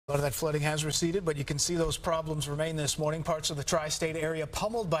A lot of that flooding has receded, but you can see those problems remain this morning. Parts of the tri-state area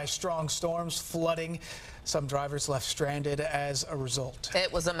pummeled by strong storms, flooding. Some drivers left stranded as a result.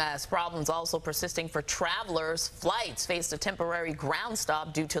 It was a mess. Problems also persisting for travelers. Flights faced a temporary ground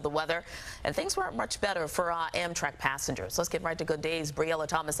stop due to the weather, and things weren't much better for Amtrak passengers. Let's get right to good days. Briella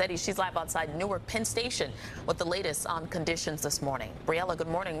Tomassetti, she's live outside Newark Penn Station with the latest on conditions this morning. Briella, good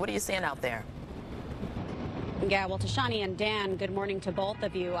morning. What are you seeing out there? Yeah, well, Tashani and Dan, good morning to both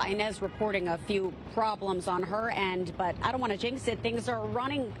of you. Inez reporting a few problems on her end, but I don't want to jinx it. Things are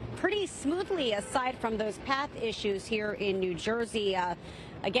running pretty smoothly aside from those path issues here in New Jersey.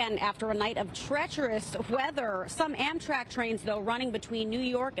 Again, after a night of treacherous weather, some Amtrak trains, though, running between New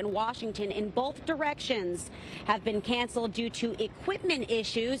York and Washington in both directions have been canceled due to equipment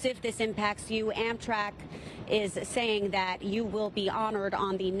issues. If this impacts you, Amtrak is saying that you will be honored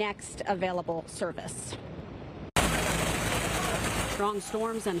on the next available service. Strong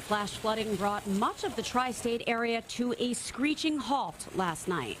storms and flash flooding brought much of the tri-state area to a screeching halt last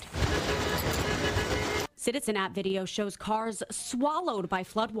night. Citizen app video shows cars swallowed by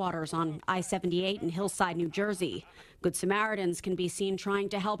floodwaters on I-78 in Hillside, New Jersey. Good Samaritans can be seen trying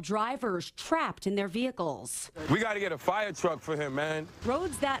to help drivers trapped in their vehicles. We got to get a fire truck for him, man.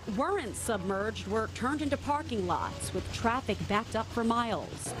 Roads that weren't submerged were turned into parking lots with traffic backed up for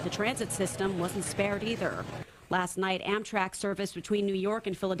miles. The transit system wasn't spared either. Last night, Amtrak service between New York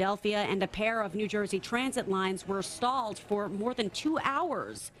and Philadelphia and a pair of New Jersey transit lines were stalled for more than 2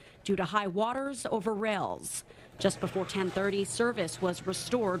 hours due to high waters over rails. Just before 10:30, service was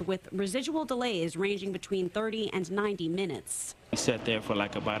restored with residual delays ranging between 30 and 90 minutes. We sat there for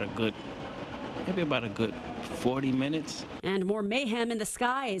like maybe about a good 40 minutes. And more mayhem in the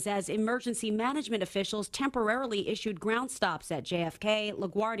skies as emergency management officials temporarily issued ground stops at JFK,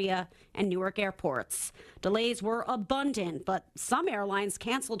 LaGuardia, and Newark airports. Delays were abundant, but some airlines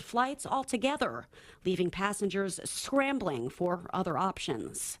canceled flights altogether, leaving passengers scrambling for other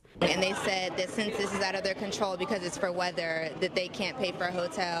options. And they said that since this is out of their control because it's for weather, that they can't pay for a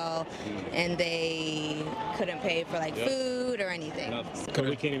hotel and they couldn't pay for food or anything. Because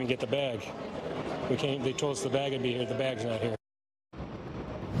we can't even get the bag. They told us the bag would be here. The bag's not here.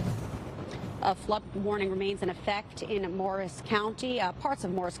 A flood warning remains in effect in Morris County, parts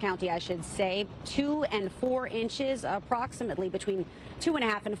of Morris County, I should say. 2 and 4 inches, approximately between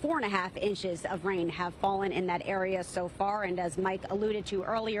 2.5 and 4.5 inches of rain have fallen in that area so far. And as Mike alluded to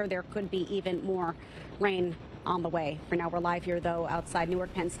earlier, there could be even more rain on the way. For now, we're live here, though, outside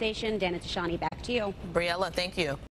Newark Penn Station. Dan and Tashani, back to you. Briella, thank you.